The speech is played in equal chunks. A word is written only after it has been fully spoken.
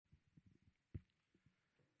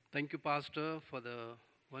Thank you, Pastor, for the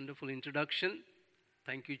wonderful introduction.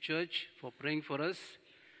 Thank you, Church, for praying for us.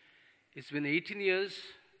 It's been 18 years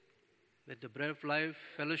that the Bread of Life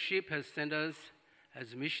Fellowship has sent us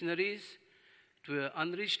as missionaries to an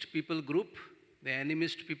unreached people group, the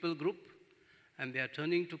animist people group, and they are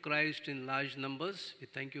turning to Christ in large numbers. We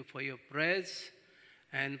thank you for your prayers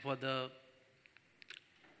and for the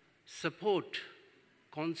support,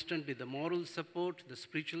 constantly, the moral support, the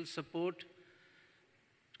spiritual support.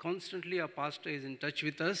 Constantly, our pastor is in touch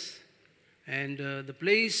with us, and the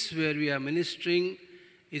place where we are ministering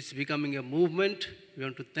is becoming a movement. We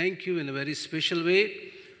want to thank you in a very special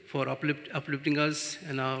way for uplifting us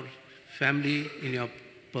and our family in your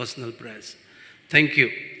personal prayers. Thank you.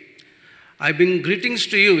 I bring greetings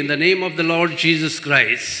to you in the name of the Lord Jesus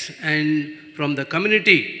Christ and from the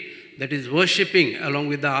community that is worshiping along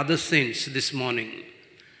with the other saints this morning.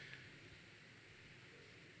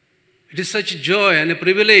 It is such a joy and a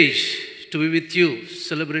privilege to be with you,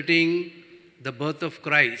 celebrating the birth of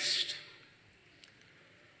Christ.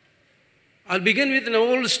 I'll begin with an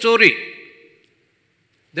old story.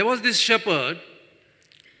 There was this shepherd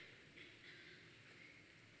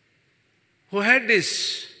who had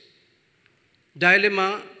this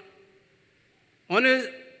dilemma. On a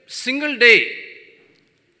single day,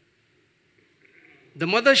 the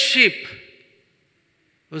mother sheep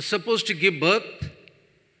was supposed to give birth.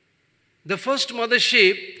 The first mother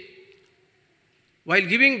sheep, while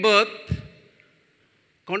giving birth,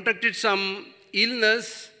 contracted some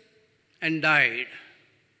illness and died.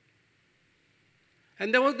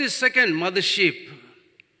 And there was this second mother sheep.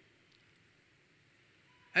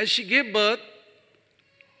 As she gave birth,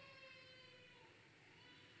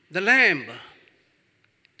 the lamb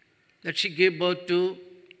that she gave birth to,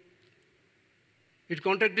 it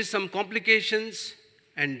contracted some complications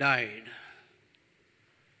and died.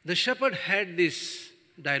 The shepherd had this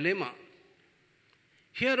dilemma.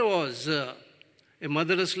 Here was a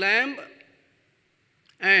motherless lamb,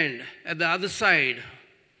 and at the other side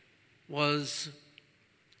was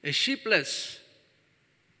a sheepless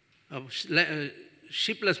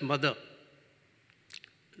mother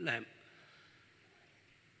lamb.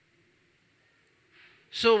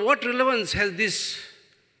 So what relevance has this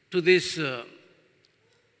to this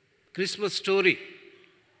Christmas story?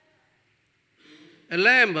 A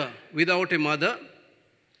lamb without a mother,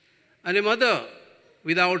 and a mother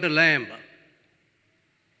without a lamb.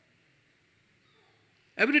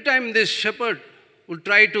 Every time this shepherd would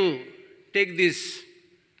try to take this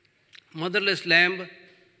motherless lamb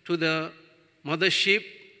to the mother sheep,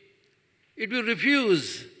 it will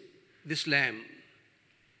refuse this lamb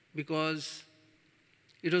because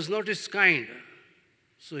it was not its kind.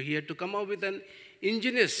 So he had to come up with an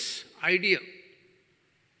ingenious idea.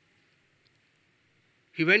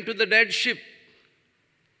 He went to the dead sheep,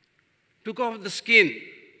 took off the skin,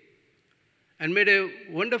 and made a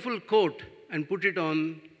wonderful coat and put it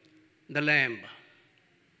on the lamb.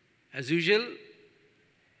 As usual,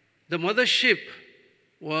 the mother sheep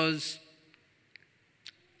was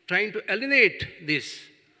trying to eliminate this,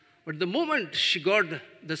 but the moment she got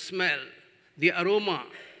the smell, the aroma,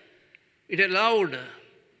 it allowed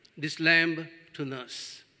this lamb to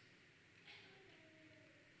nurse.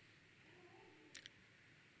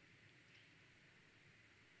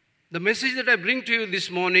 The message that I bring to you this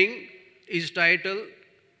morning is titled,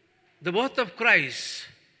 The Birth of Christ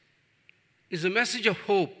is a Message of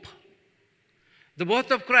Hope. The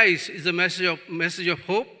birth of Christ is a message of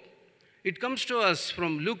hope. It comes to us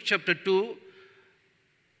from Luke chapter 2,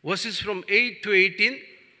 verses from 8 to 18,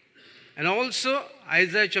 and also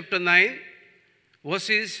Isaiah chapter 9,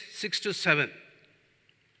 verses 6 to 7.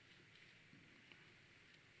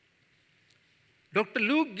 Dr.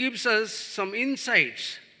 Luke gives us some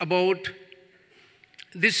insights about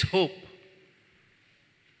this hope.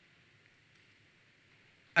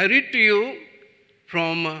 I read to you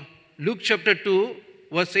from Luke chapter 2,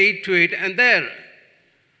 verse 8 to 8, and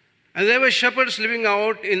there were shepherds living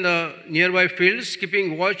out in the nearby fields,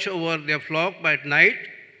 keeping watch over their flock by night.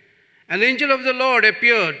 An angel of the Lord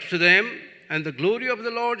appeared to them, and the glory of the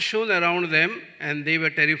Lord shone around them, and they were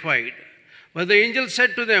terrified. But the angel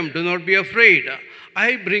said to them, Do not be afraid.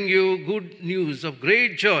 I bring you good news of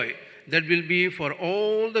great joy that will be for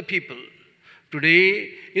all the people.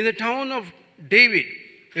 Today, in the town of David,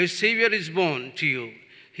 a Savior is born to you.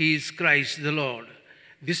 He is Christ the Lord.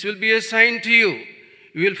 This will be a sign to you.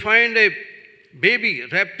 You will find a baby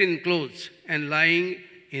wrapped in clothes and lying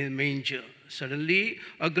in a manger. Suddenly,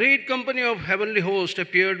 a great company of heavenly hosts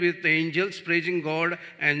appeared with the angels, praising God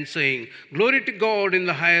and saying, Glory to God in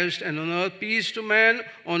the highest, and on earth peace to man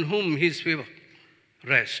on whom his favor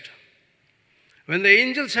rests. When the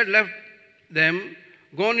angels had left them,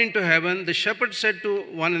 gone into heaven, the shepherds said to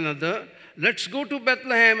one another, "Let's go to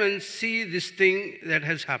Bethlehem and see this thing that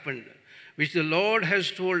has happened, which the Lord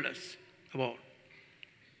has told us about."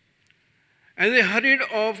 And they hurried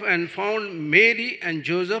off and found Mary and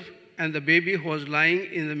Joseph and the baby who was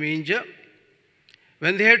lying in the manger.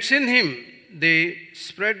 When they had seen him, they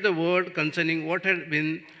spread the word concerning what had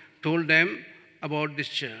been told them about this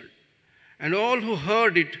child. And all who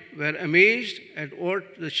heard it were amazed at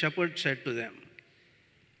what the shepherds said to them.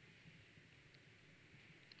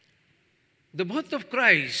 The birth of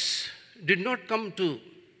Christ did not come to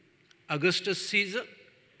Augustus Caesar,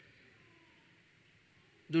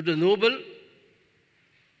 to the noble,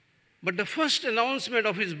 but the first announcement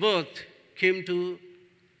of his birth came to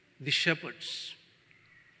the shepherds,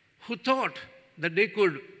 who thought that they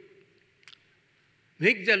could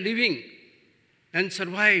make their living and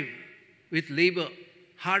survive with labor,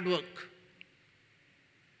 hard work.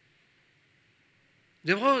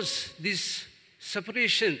 There was this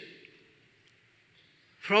separation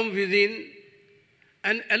from within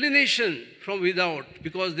and alienation from without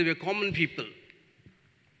because they were common people.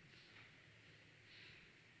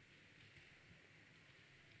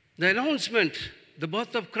 The announcement, the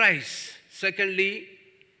birth of Christ, secondly,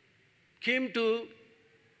 came to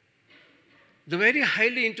the very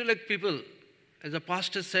highly intellect people, as the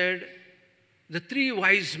pastor said, the three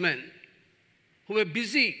wise men who were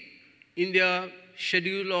busy in their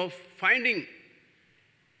schedule of finding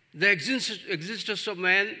the existence of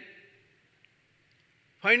man,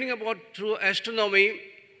 finding about through astronomy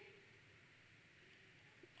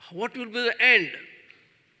what will be the end.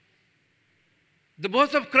 The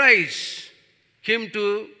birth of Christ came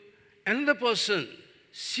to another person,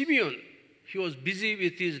 Simeon. He was busy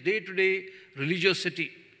with his day-to-day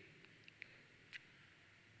religiosity.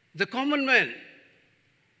 The common man,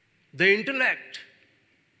 the intellect,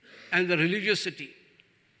 and the religiosity.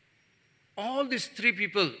 All these three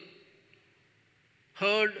people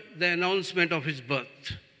heard the announcement of his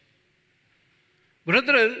birth.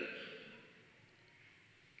 Brethren,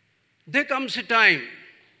 there comes a time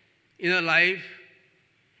in our life,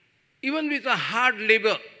 even with a hard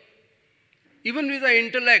labor, even with our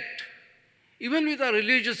intellect, even with our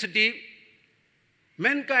religiosity,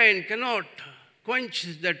 mankind cannot quench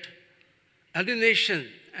that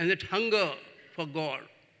alienation and that hunger for God,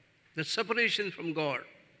 that separation from God.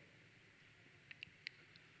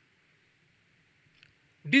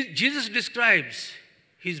 Jesus describes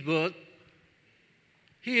his birth.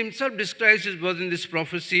 He himself describes his birth in this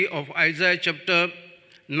prophecy of Isaiah chapter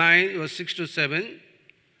 9, verse 6 to 7.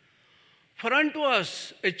 For unto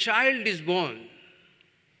us a child is born,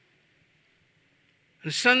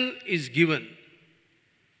 and a son is given.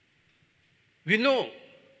 We know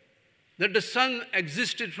that the Son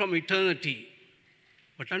existed from eternity,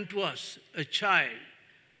 but unto us a child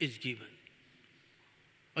is given.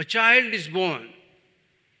 A child is born.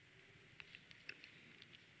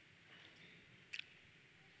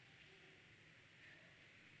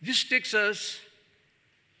 This takes us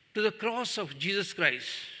to the cross of Jesus Christ.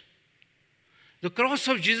 The cross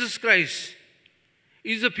of Jesus Christ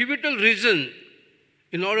is a pivotal reason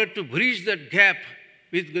in order to bridge that gap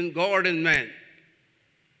between God and man.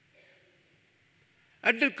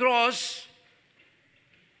 At the cross,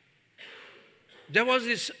 there was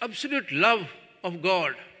this absolute love of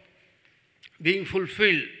God being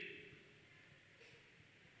fulfilled.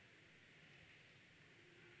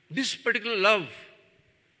 This particular love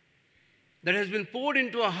that has been poured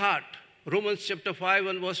into our heart, Romans chapter 5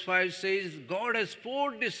 and verse 5 says, God has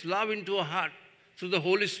poured this love into our heart through the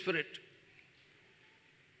Holy Spirit.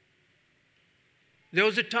 There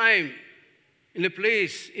was a time in a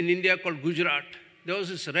place in India called Gujarat. There was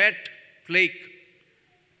this rat plague.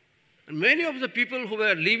 And many of the people who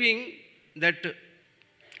were leaving that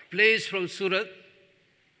place from Surat,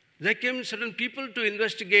 there came certain people to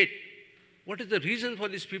investigate what is the reason for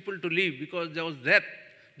these people to leave, because there was death,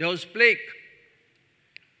 there was plague.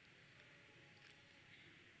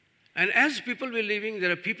 And as people were leaving,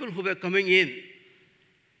 there are people who were coming in.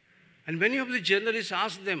 And many of the journalists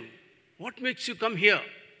asked them, what makes you come here?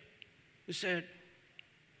 He said,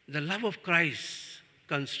 the love of Christ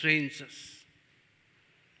constrains us.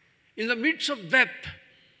 In the midst of death,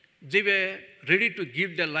 they were ready to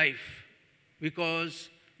give their life because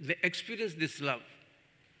they experienced this love.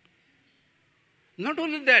 Not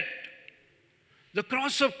only that, the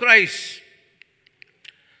cross of Christ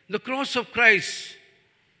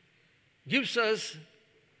gives us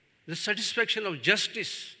the satisfaction of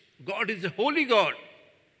justice. God is a holy God.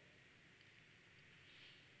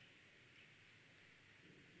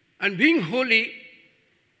 And being holy,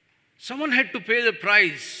 Someone had to pay the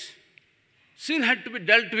price. Sin had to be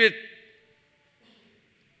dealt with.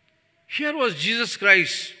 Here was Jesus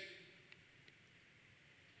Christ,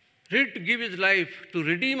 ready to give his life to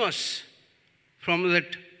redeem us from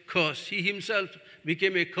that curse. He himself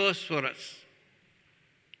became a curse for us.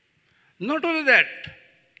 Not only that,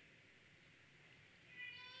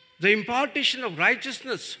 the impartation of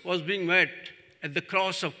righteousness was being met at the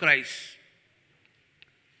cross of Christ.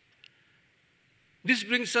 This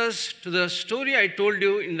brings us to the story I told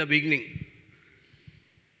you in the beginning.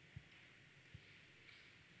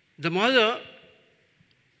 The mother,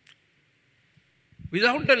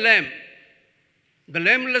 without the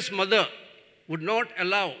lambless mother would not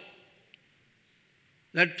allow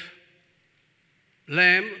that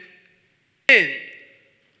lamb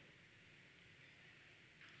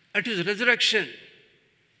at his resurrection.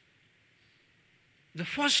 The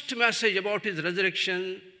first message about his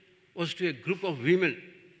resurrection was to a group of women,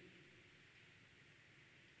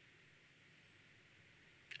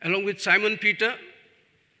 along with Simon Peter,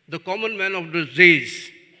 the common man of those days.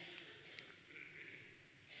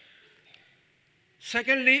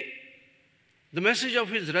 Secondly, the message of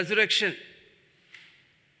his resurrection.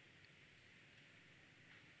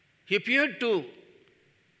 He appeared to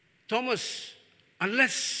Thomas,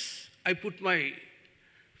 unless I put my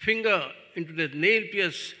finger into the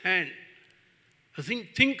nail-pierced hand, a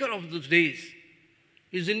thinker of those days,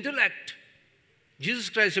 his intellect, Jesus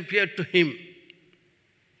Christ appeared to him.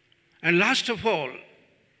 And last of all,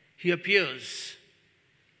 he appears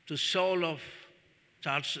to Saul of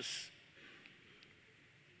Tarsus,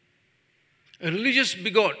 a religious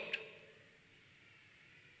bigot,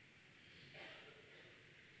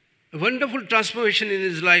 a wonderful transformation in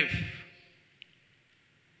his life.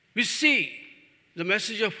 We see the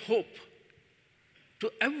message of hope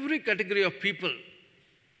to every category of people: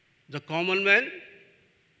 the common man,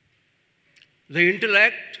 the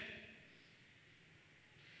intellect,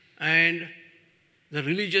 and the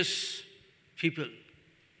religious people.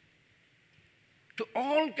 To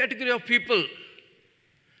all category of people,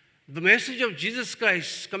 the message of Jesus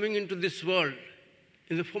Christ coming into this world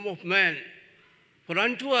in the form of man. For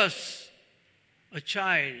unto us a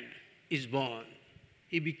child is born.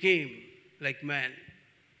 He became like man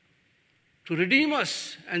to redeem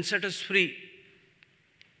us and set us free.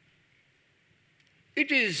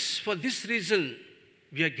 It is for this reason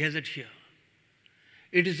we are gathered here.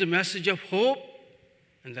 It is a message of hope,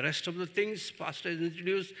 and the rest of the things Pastor has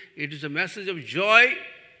introduced. It is a message of joy.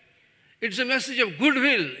 It's a message of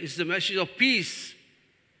goodwill. It's a message of peace.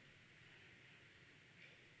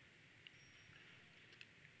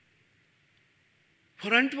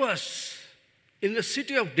 For unto us, in the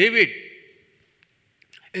city of David,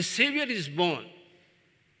 a Savior is born.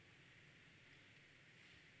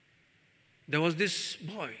 There was this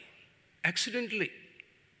boy, accidentally,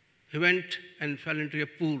 he went and fell into a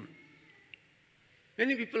pool.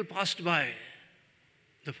 Many people passed by.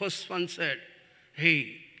 The first one said,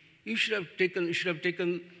 "Hey, you should have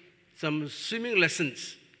taken some swimming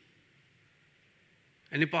lessons."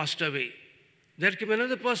 And he passed away. There came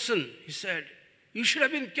another person. He said, "You should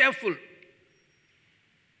have been careful."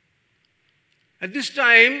 At this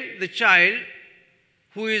time, the child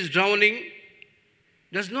who is drowning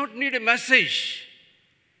does not need a message,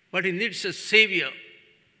 but he needs a Savior.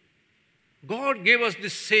 God gave us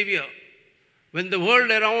this Savior when the world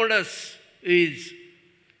around us is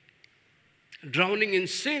drowning in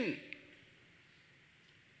sin.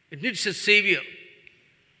 It needs a Savior.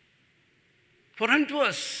 For unto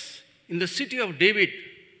us, in the city of David,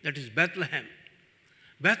 that is Bethlehem.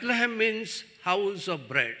 Bethlehem means house of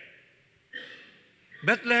bread.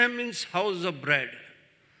 Bethlehem means house of bread.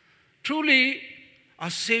 Truly, our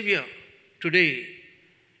Savior today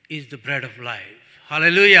is the bread of life.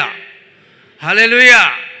 Hallelujah.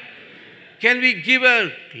 Hallelujah. Can we give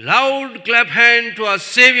a loud clap hand to our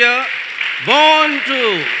Savior, born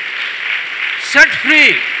to set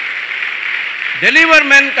free, deliver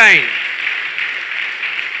mankind?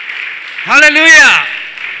 Hallelujah.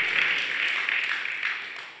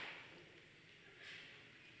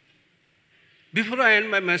 Before I end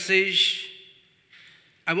my message,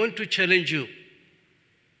 I want to challenge you,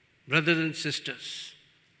 brothers and sisters.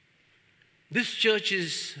 This church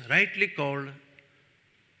is rightly called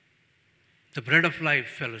the Bread of Life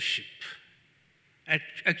Fellowship.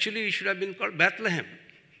 Actually, it should have been called Bethlehem,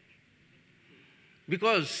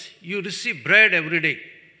 because you receive bread every day.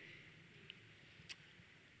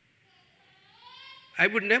 I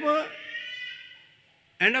would never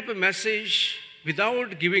end up a message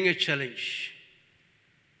without giving a challenge.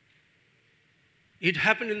 It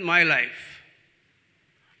happened in my life.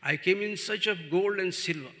 I came in search of gold and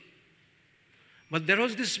silver. But there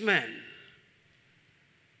was this man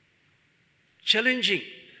challenging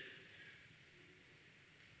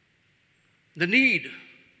the need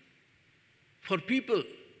for people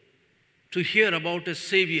to hear about a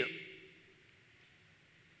Savior.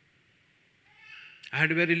 I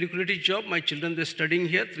had a very lucrative job. My children were studying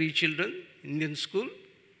here, 3 children, Indian school.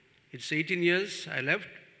 It's 18 years, I left.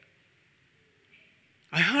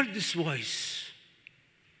 I heard this voice.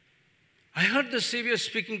 I heard the Savior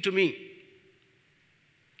speaking to me.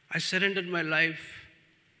 I surrendered my life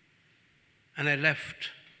and I left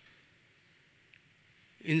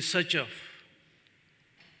in search of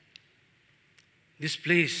this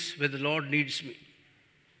place where the Lord needs me.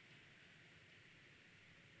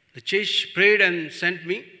 The church prayed and sent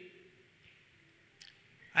me.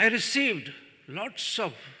 I received lots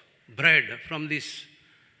of bread from this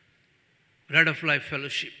Bread of Life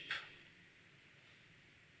Fellowship.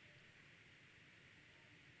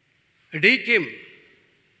 A day came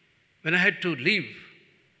when I had to leave,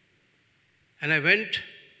 and I went.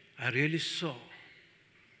 I really saw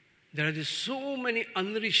there are so many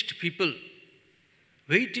unreached people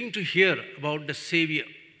waiting to hear about the Savior.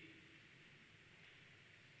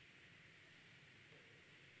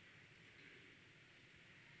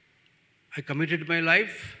 I committed my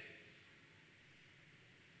life.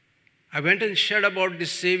 I went and shared about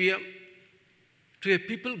this Savior to a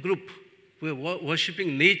people group who were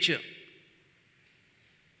worshipping nature.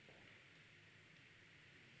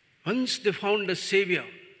 Once they found the Savior,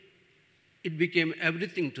 it became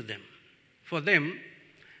everything to them. For them,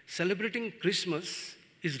 celebrating Christmas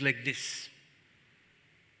is like this.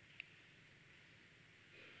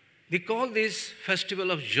 They call this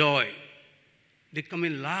festival of joy. They come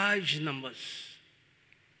in large numbers.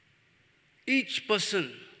 Each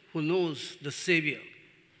person who knows the Savior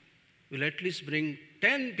will at least bring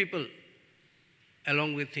 10 people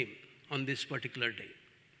along with him on this particular day.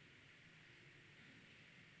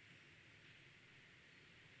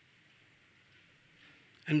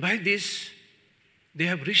 And by this, they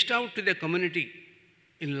have reached out to their community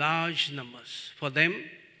in large numbers. For them,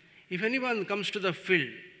 if anyone comes to the field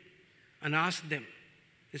and asks them,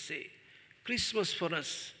 they say, Christmas for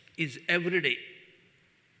us is every day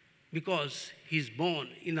because he is born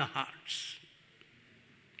in our hearts.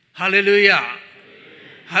 Hallelujah.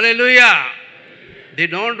 Hallelujah. Hallelujah. They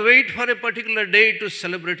don't wait for a particular day to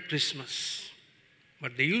celebrate Christmas,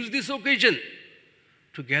 but they use this occasion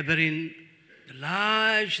to gather in the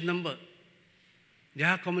large number. They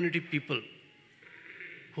are community people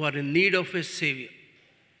who are in need of a Savior.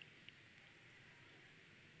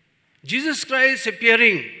 Jesus Christ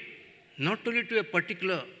appearing not only to a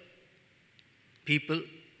particular people,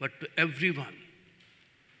 but to everyone.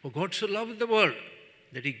 For God so loved the world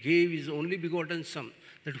that he gave his only begotten Son,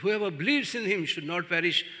 that whoever believes in him should not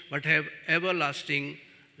perish, but have everlasting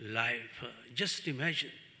life. Just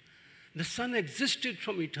imagine, the Son existed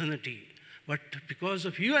from eternity, but because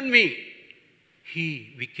of you and me,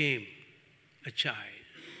 he became a child,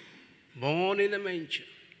 born in a manger.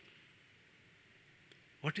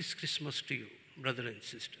 What is Christmas to you, brother and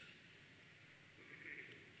sister?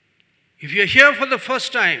 If you are here for the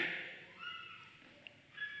first time,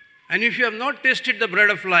 and if you have not tasted the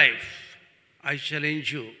bread of life, I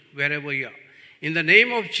challenge you, wherever you are, in the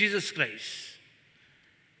name of Jesus Christ,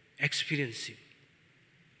 experience him.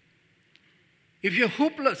 If you are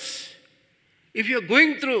hopeless, if you are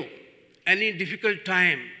going through any difficult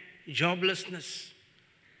time, joblessness,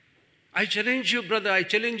 I challenge you, brother, I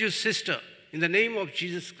challenge you, sister, in the name of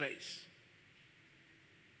Jesus Christ.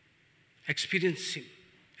 Experience him.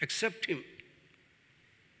 Accept him.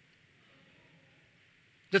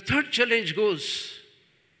 The third challenge goes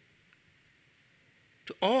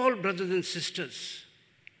to all brothers and sisters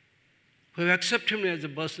who have accepted him as a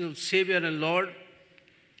personal Savior and Lord.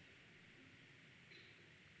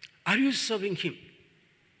 Are you serving him?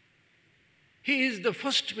 He is the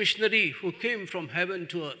first missionary who came from heaven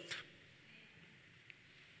to earth.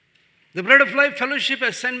 The Bread of Life Fellowship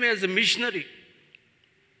has sent me as a missionary.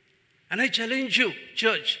 And I challenge you,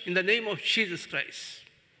 church, in the name of Jesus Christ,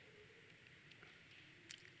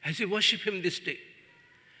 as you worship him this day,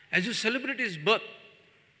 as you celebrate his birth,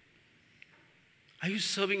 are you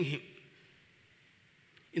serving him?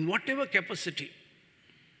 In whatever capacity.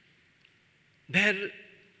 There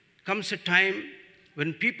comes a time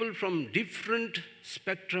when people from different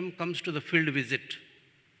spectrum comes to the field visit.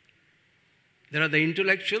 There are the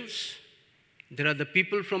intellectuals, there are the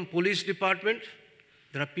people from police department,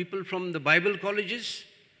 there are people from the Bible colleges,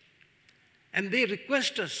 and they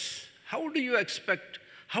request us, how do you expect,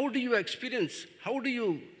 how do you experience, how do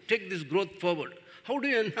you take this growth forward? How do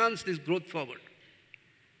you enhance this growth forward?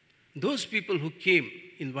 Those people who came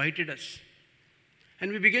invited us.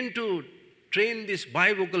 And we began to train these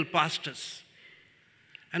bivocal pastors.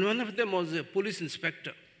 And one of them was a police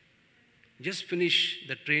inspector. Just finished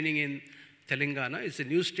the training in Telangana. It's a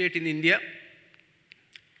new state in India.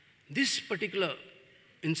 This particular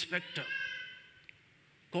inspector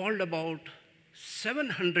called about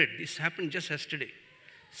 700, this happened just yesterday,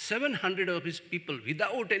 700 of his people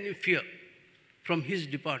without any fear from his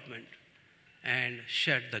department and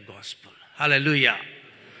shared the gospel. Hallelujah.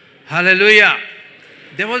 Hallelujah.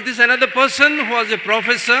 There was this another person who was a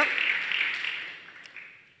professor.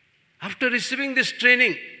 After receiving this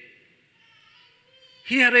training,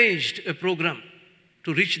 he arranged a program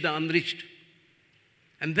to reach the unreached.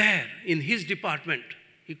 And there, in his department,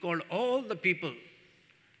 he called all the people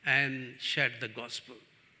and shared the gospel.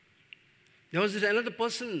 There was another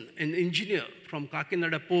person, an engineer from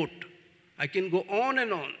Kakinada Port. I can go on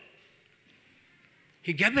and on.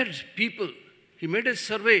 He gathered people, he made a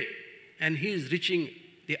survey, and he is reaching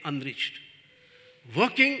the unreached.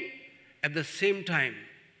 Working at the same time,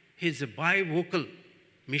 he is a bivocal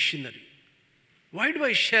missionary. Why do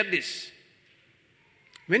I share this?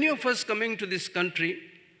 Many of us coming to this country,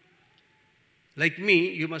 like me,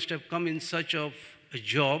 you must have come in search of a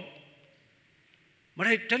job. But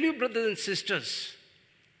I tell you, brothers and sisters,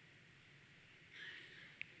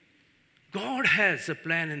 God has a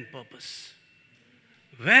plan and purpose.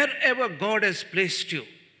 Wherever God has placed you,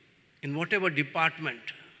 in whatever department,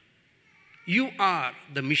 you are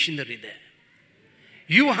the missionary there.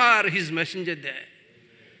 You are his messenger there.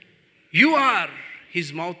 You are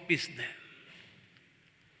his mouthpiece there.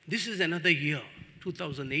 This is another year,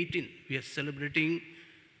 2018. We are celebrating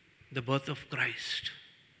the birth of Christ.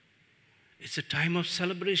 It's a time of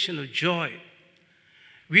celebration, of joy.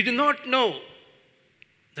 We do not know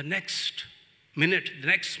the next minute, the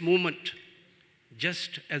next moment.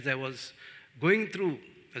 Just as I was going through,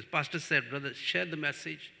 as Pastor said, brother, share the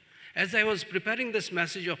message. As I was preparing this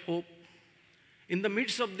message of hope, in the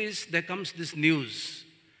midst of this, there comes this news.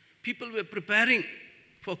 People were preparing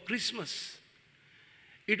for Christmas.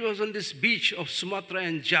 It was on this beach of Sumatra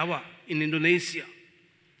and Java in Indonesia.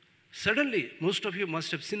 Suddenly, most of you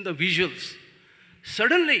must have seen the visuals.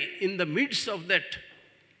 Suddenly, in the midst of that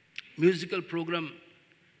musical program,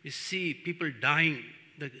 we see people dying.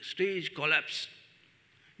 The stage collapsed.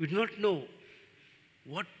 We do not know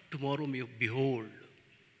what tomorrow may behold.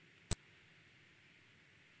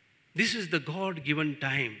 This is the God-given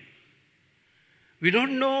time. We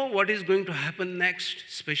don't know what is going to happen next,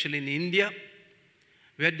 especially in India,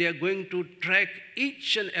 where they are going to track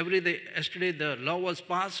each and every day. Yesterday the law was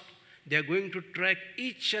passed. They are going to track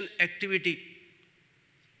each and activity.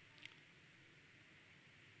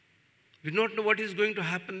 We don't know what is going to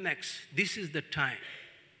happen next. This is the time.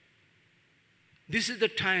 This is the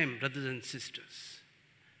time, brothers and sisters.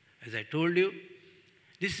 As I told you,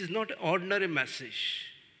 this is not an ordinary message.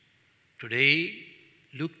 Today,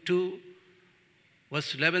 Luke 2,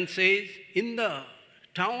 verse 11 says, in the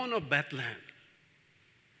town of Bethlehem,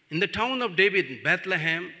 in the town of David,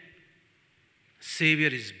 Bethlehem, Savior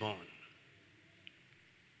is born.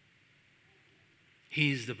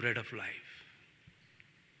 He is the bread of life.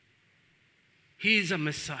 He is a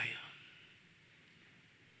Messiah.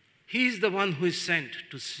 He is the one who is sent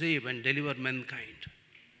to save and deliver mankind.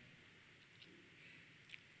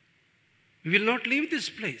 We will not leave this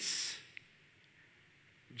place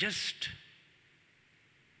just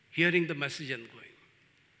hearing the message and going.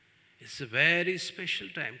 It's a very special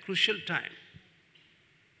time, crucial time.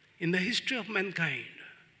 In the history of mankind,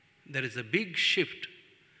 there is a big shift.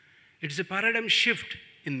 It is a paradigm shift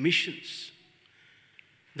in missions.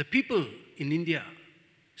 The people in India,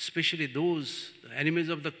 especially those, the enemies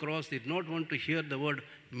of the cross, did not want to hear the word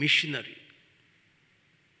missionary.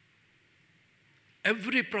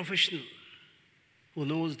 Every professional who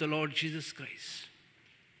knows the Lord Jesus Christ,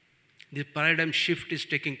 the paradigm shift is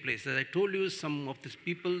taking place. As I told you, some of these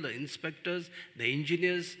people, the inspectors, the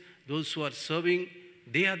engineers, those who are serving,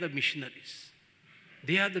 they are the missionaries.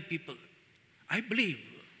 They are the people. I believe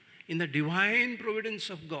in the divine providence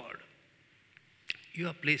of God. You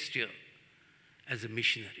are placed here as a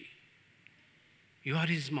missionary. You are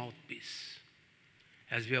his mouthpiece.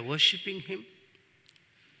 As we are worshiping him,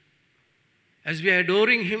 as we are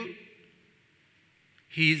adoring him,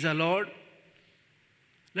 he is our Lord.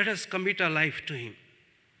 Let us commit our life to him.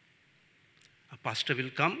 A pastor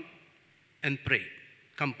will come and pray.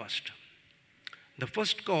 Come, pastor. The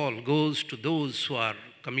first call goes to those who are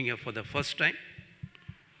coming here for the first time.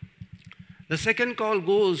 The second call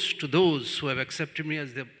goes to those who have accepted me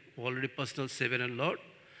as their already personal Savior and Lord.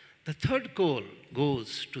 The third call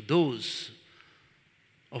goes to those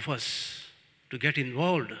of us to get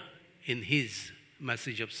involved in His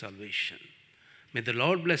message of salvation. May the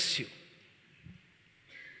Lord bless you.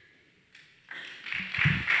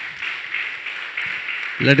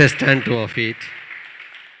 Let us stand to our feet.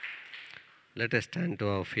 Let us stand to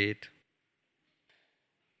our feet.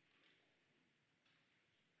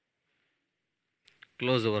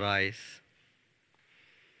 Close our eyes.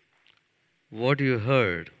 What you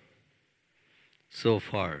heard so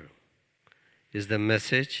far is the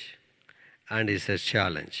message and is a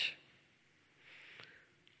challenge.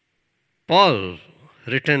 Paul,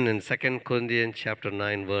 written in 2 Corinthians chapter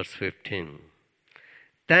 9, verse 15,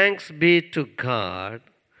 "Thanks be to God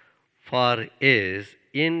for His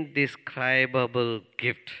indescribable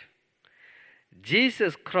gift."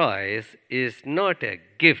 Jesus Christ is not a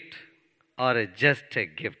gift or just a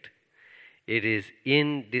gift. It is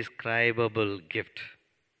indescribable gift.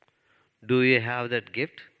 Do you have that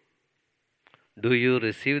gift? Do you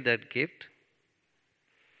receive that gift?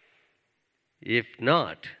 If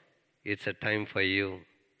not, it's a time for you.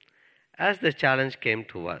 As the challenge came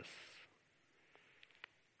to us,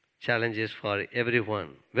 challenges for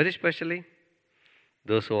everyone, very especially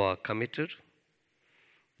those who are committed,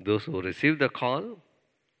 those who receive the call,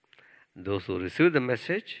 those who receive the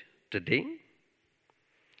message today.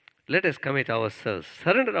 Let us commit ourselves,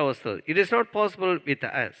 surrender ourselves. It is not possible with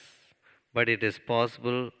us, but it is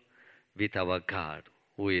possible with our God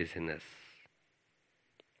who is in us.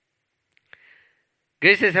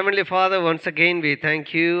 Gracious Heavenly Father, once again we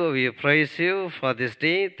thank you, we praise you for this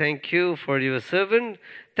day. Thank you for your servant.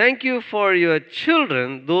 Thank you for your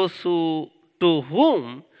children, those to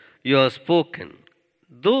whom you have spoken.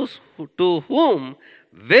 To whom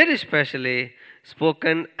very specially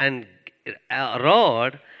spoken and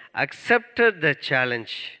Lord accepted the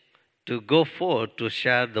challenge to go forth to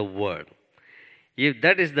share the word. If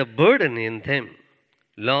that is the burden in them,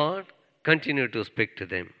 Lord, continue to speak to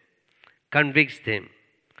them. Convict them.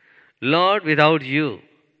 Lord, without you,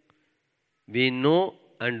 we know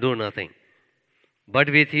and do nothing. But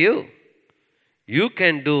with you, you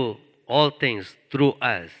can do all things through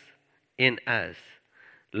us, in us.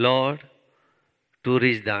 Lord, to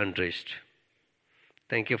reach the unreached.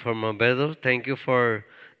 Thank you for my brother. Thank you for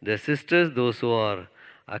the sisters, those who are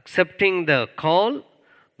accepting the call,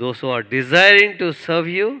 those who are desiring to serve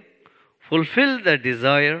you. Fulfill the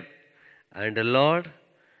desire. And Lord,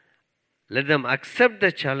 let them accept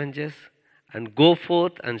the challenges and go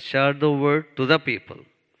forth and share the word to the people.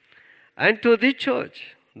 And to the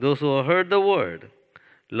church, those who have heard the word,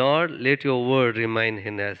 Lord, let your word remain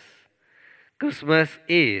in us. Christmas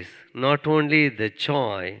is not only the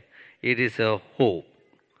joy, it is a hope.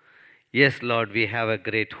 Yes, Lord, we have a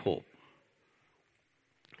great hope.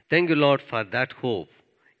 Thank you, Lord, for that hope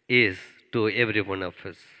is to every one of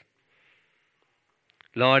us.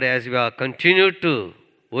 Lord, as we are continued to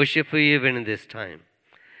worship you even in this time,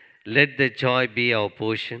 let the joy be our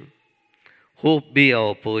portion, hope be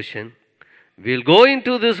our portion. We'll go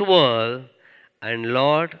into this world and,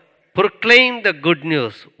 Lord, proclaim the good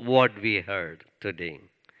news, what we heard today.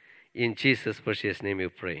 In Jesus' precious name we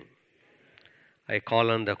pray. I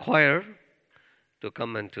call on the choir to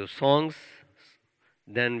come into songs.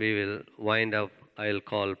 Then we will wind up. I'll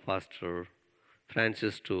call Pastor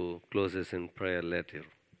Francis to close us in prayer later.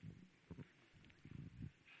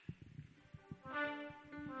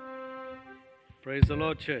 Praise the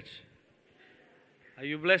Lord, church. Are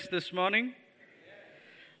you blessed this morning?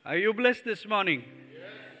 Are you blessed this morning?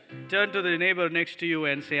 Turn to the neighbor next to you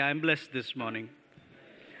and say, I'm blessed this morning.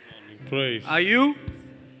 Praise. Are you?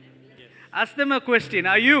 Ask them a question.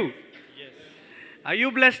 Are you? Yes. Are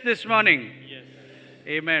you blessed this morning? Yes.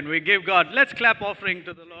 Amen. We give God. Let's clap offering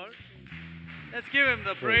to the Lord. Let's give Him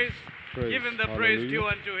the praise. Praise. Give Him the praise due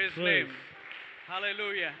Hallelujah. unto His Praise. name.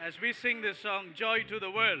 Hallelujah. As we sing this song, Joy to the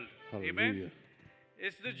World. Hallelujah. Amen.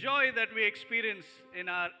 It's the joy that we experience in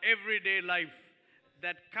our everyday life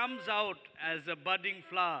that comes out as a budding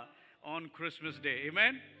flower on Christmas Day.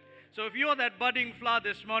 Amen. So if you're that budding flower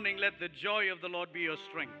this morning, let the joy of the Lord be your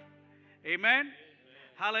strength. Amen.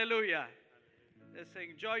 Hallelujah. Let's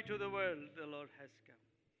sing, Joy to the World, the Lord has come.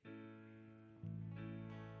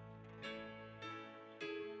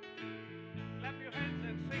 Clap your hands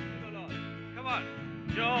and sing to the Lord. Come on.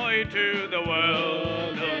 Joy to the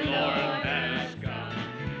world, the Lord has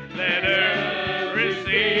come. Let earth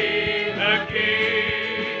receive a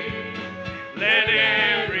King. Let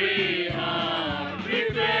every heart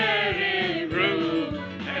declare Him true.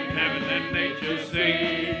 And heaven and nature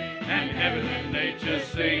sing. And heaven and nature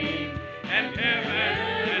sing. And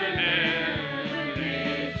heaven and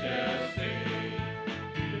nature sing.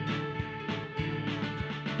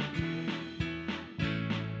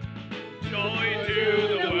 Joy to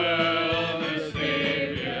the world, the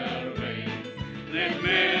Savior reigns. Let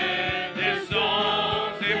men their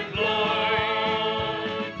songs employ.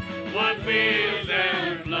 What fields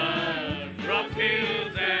and floods, rocks,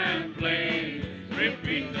 hills and plains,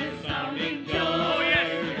 repeat the sounding joy. Oh yes,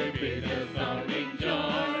 repeat the sounding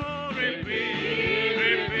joy. Repeat,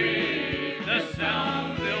 repeat the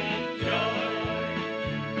sound of joy.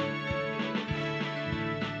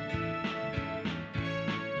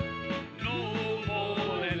 No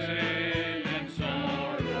more sin and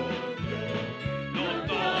sorrows go. No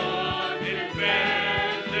thought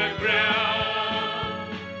infests the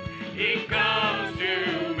ground. He comes to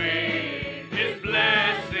make His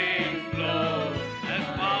blessings flow. As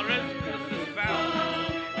far as the curse is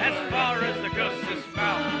found, as far as the curse is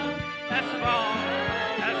found, as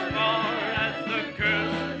far as the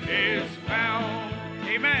curse is found.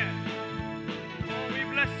 Amen. Oh, we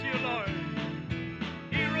bless you, Lord.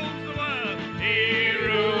 He rules the world. He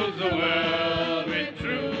rules the world with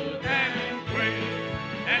truth and grace,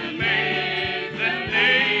 and makes the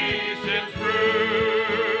nations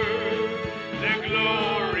rule. The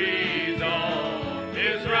glories of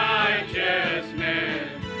His righteousness,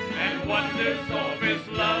 and wonders of His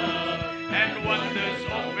love, and wonders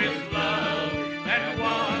of His love, and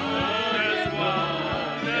wonders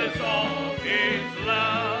of His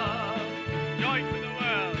love. Joy to the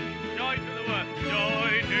world, joy to the world,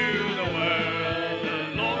 joy to the world. The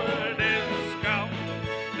Lord is come.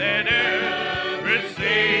 Let earth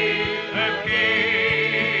receive a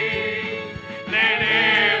King. Let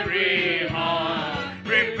every heart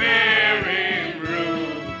prepare Him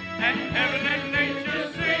room. And heaven and nature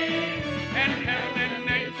sing, and heaven and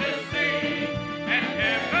nature sing, and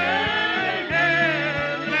heaven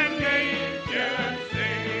and nature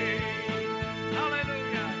sing.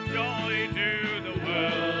 Hallelujah. Joy to the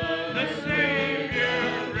world, the Savior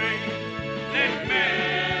reigns. Let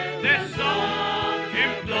men their songs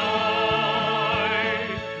employ.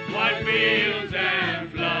 Wide fields and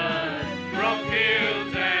floods, rock,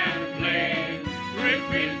 hills and plains,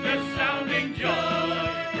 repeat the sounding joy.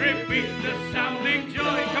 Repeat the sounding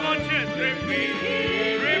joy. Come on, church. Repeat,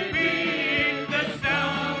 repeat the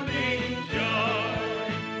sounding joy.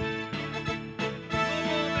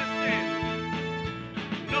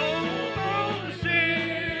 No more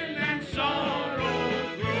sin and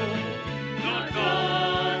sorrows grow. No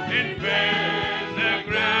thought infests the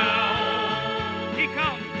ground. He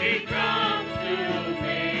comes to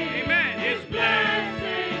me. Amen. His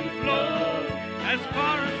blessings flow. As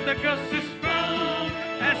far as the curse is found,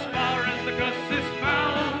 as far as the curse is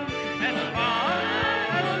found, as far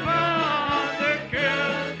the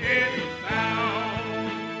curse is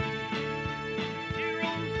found. He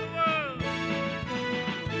rules the world.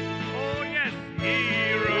 Oh yes, He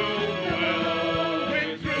rules the world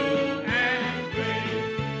with truth and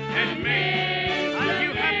grace, and makes. Are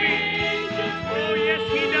you happy? Oh yes,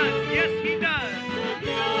 He does. Yes, He does.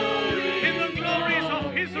 In the glories of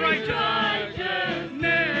His righteousness,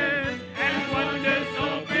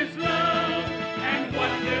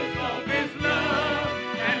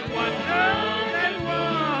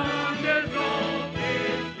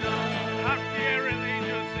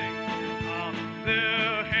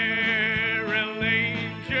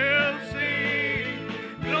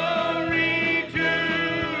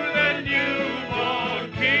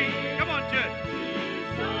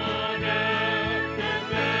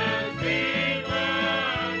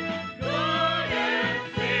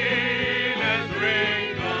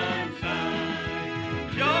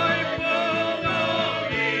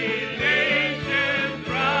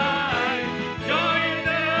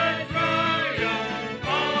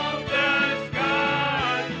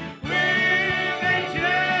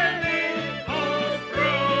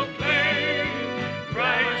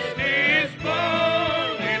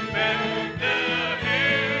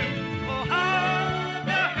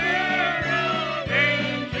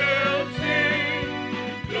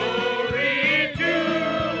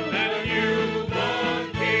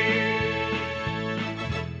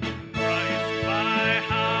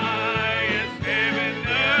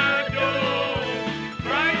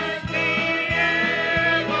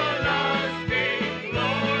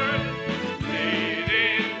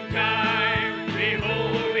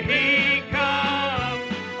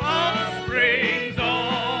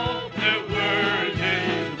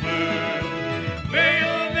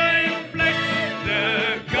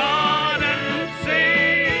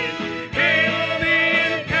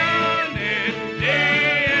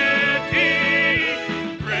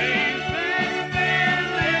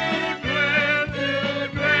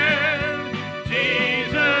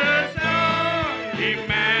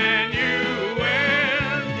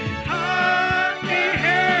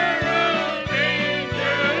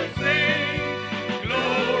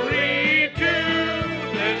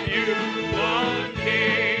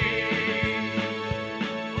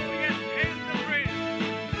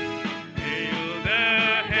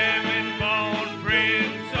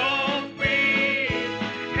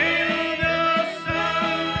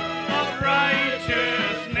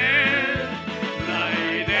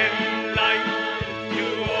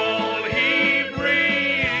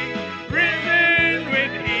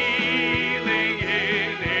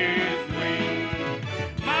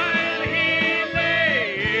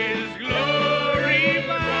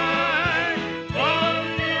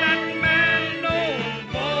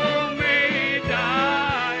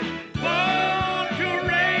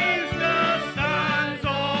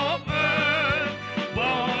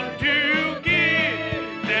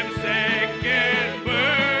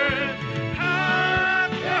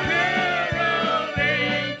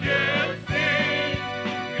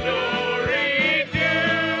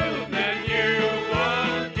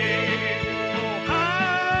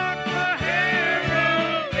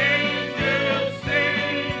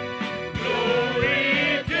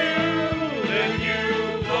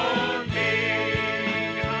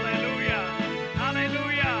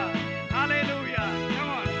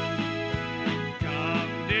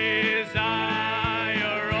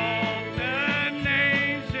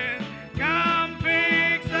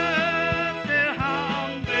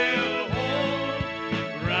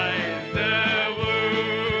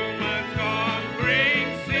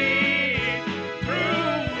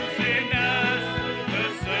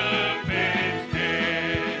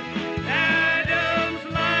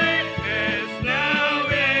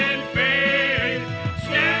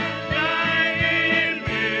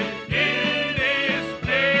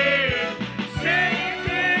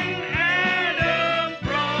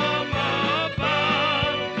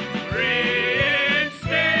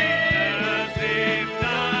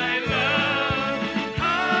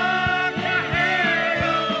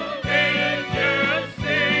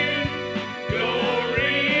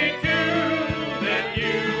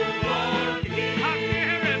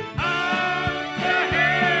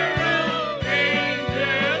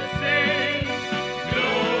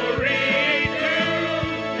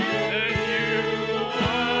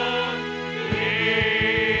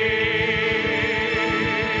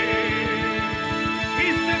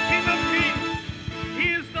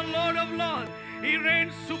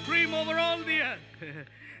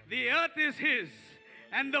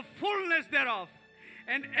 and the fullness thereof,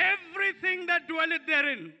 and everything that dwelleth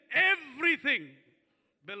therein, everything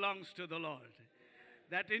belongs to the Lord.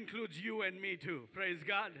 That includes you and me too. Praise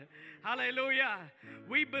God. Hallelujah.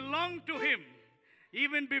 We belong to Him.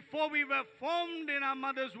 Even before we were formed in our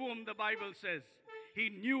mother's womb, the Bible says, He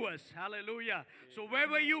knew us. Hallelujah. So where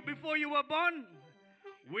were you before you were born?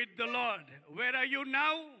 With the Lord. Where are you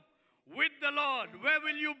now? With the Lord. Where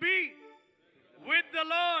will you be? With the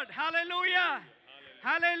Lord. Hallelujah.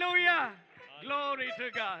 Hallelujah. Glory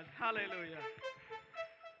to God. Hallelujah.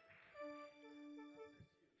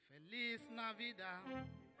 Feliz Navidad.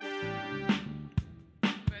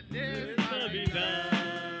 Feliz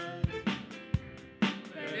Navidad.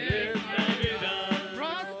 Feliz Navidad.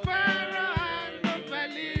 Prospero año,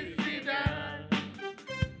 felicidad.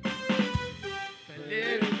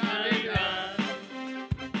 Feliz Navidad.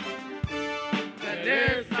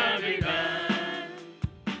 Feliz Navidad.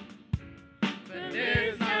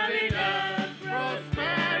 Feliz Navidad.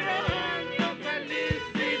 Prospero año,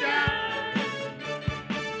 felicidad.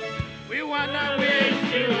 We wanna wish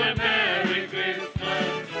you a Merry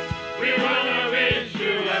Christmas. We wanna wish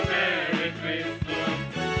you a Merry Christmas.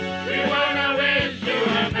 We wanna wish you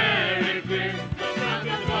a Merry Christmas from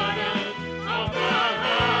the bottom of our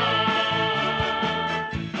hearts.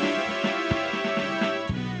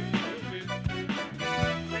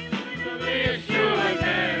 Wish you a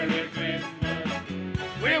Merry Christmas.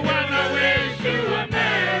 We wanna wish you a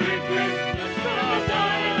Merry Christmas from the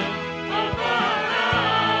bottom of our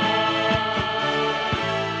hearts.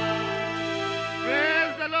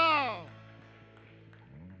 Praise the Lord.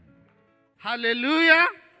 Hallelujah.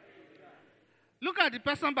 Look at the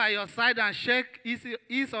person by your side and shake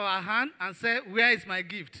his or her hand and say, where is my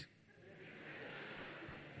gift?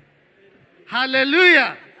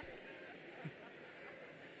 Hallelujah.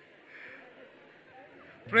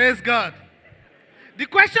 Praise God. The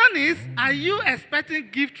question is, are you expecting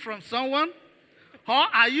gift from someone, or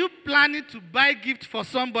are you planning to buy gift for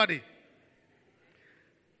somebody?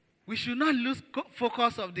 We should not lose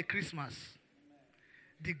focus of the Christmas.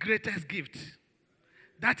 The greatest gift.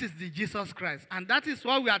 That is the Jesus Christ. And that is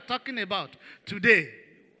what we are talking about today.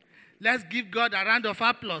 Let's give God a round of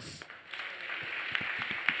applause.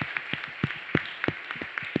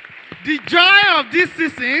 The joy of this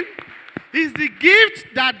season is the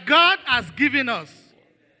gift that God has given us.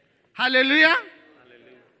 Hallelujah.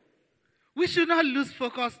 We should not lose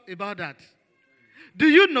focus about that. Do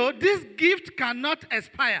you know this gift cannot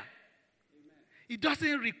expire? It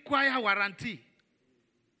doesn't require warranty.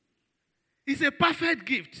 It's a perfect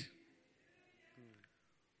gift.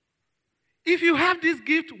 If you have this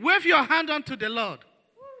gift, wave your hand unto the Lord.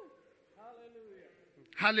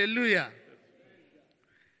 Hallelujah. Hallelujah.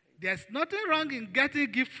 There's nothing wrong in getting a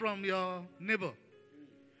gift from your neighbor.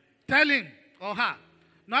 Tell him or her.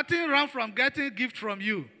 Nothing wrong from getting a gift from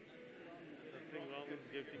you. Nothing wrong with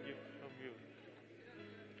getting gift from you.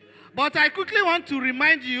 But I quickly want to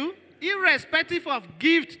remind you, irrespective of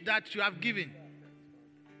gift that you have given,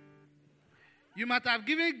 you might have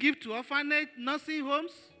given gift to orphanage, nursing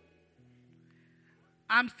homes.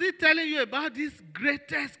 I'm still telling you about this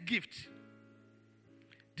greatest gift,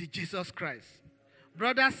 the Jesus Christ.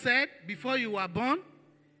 Brother said before you were born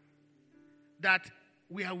that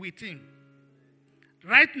we are with Him.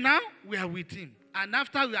 Right now, we are with Him. And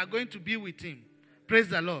after, we are going to be with Him. Praise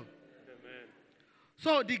the Lord. Amen.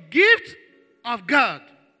 So the gift of God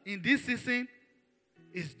in this season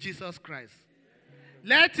is Jesus Christ.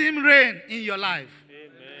 Let Him reign in your life.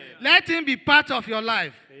 Amen. Let Him be part of your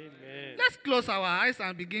life. Amen. Let's close our eyes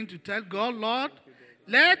and begin to tell God, Lord,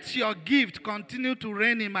 let your gift continue to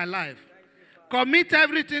reign in my life. Commit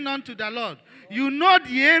everything unto the Lord. You know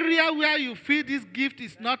the area where you feel this gift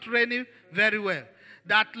is not reigning very well.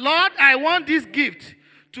 That, Lord, I want this gift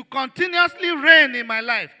to continuously reign in my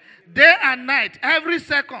life, day and night, every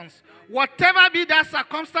second. Whatever be the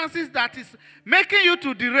circumstances that is making you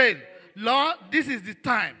to derail, Lord, this is the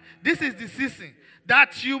time. This is the season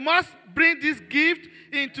that you must bring this gift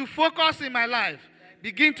into focus in my life.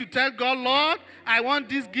 Begin to tell God, Lord, I want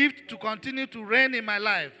this gift to continue to reign in my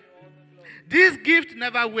life. This gift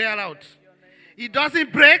never wear out. It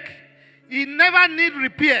doesn't break. It never need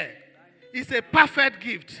repair. It's a perfect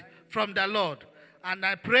gift from the Lord. And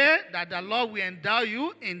I pray that the Lord will endow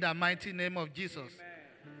you in the mighty name of Jesus.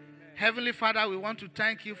 Amen. Heavenly Father, we want to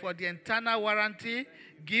thank you for the eternal warranty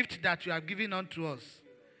gift that you have given unto us.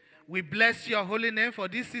 We bless your holy name for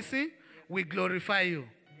this season. We glorify you.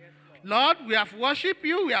 Lord, we have worshipped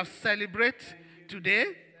you. We have celebrated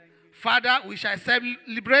today. Father, we shall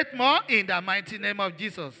celebrate more in the mighty name of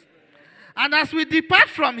Jesus. And as we depart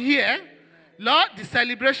from here, Lord, the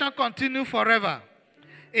celebration continue forever.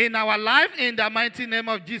 in our life in the mighty name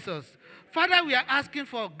of Jesus. Father, we are asking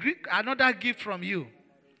for another gift from you.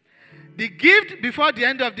 The gift before the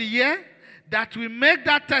end of the year that will make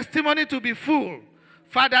that testimony to be full.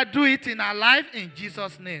 Father, do it in our life in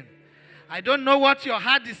Jesus' name. I don't know what your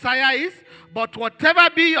heart desire is, but whatever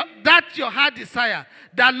be your heart desire,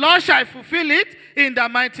 the Lord shall fulfill it in the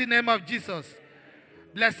mighty name of Jesus.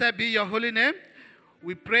 Blessed be your holy name.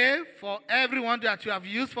 We pray for everyone that you have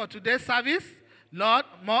used for today's service. Lord,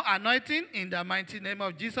 more anointing in the mighty name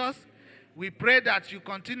of Jesus. We pray that you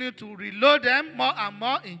continue to reload them more and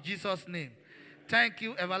more in Jesus' name. Thank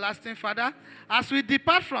you, everlasting Father. As we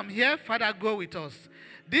depart from here, Father, go with us.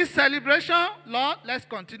 This celebration, Lord, let's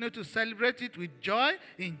continue to celebrate it with joy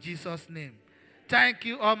in Jesus' name. Thank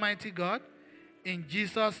you, Almighty God. In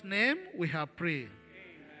Jesus' name, we have prayed.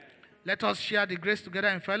 Let us share the grace together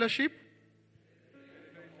in fellowship.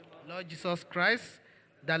 Lord Jesus Christ,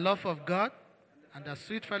 the love of God, and the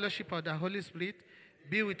sweet fellowship of the Holy Spirit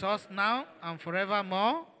be with us now and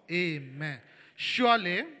forevermore. Amen.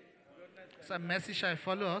 Surely, some mercy shall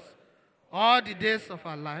follow us all the days of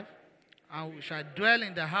our life, and we shall dwell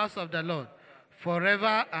in the house of the Lord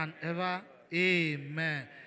forever and ever. Amen.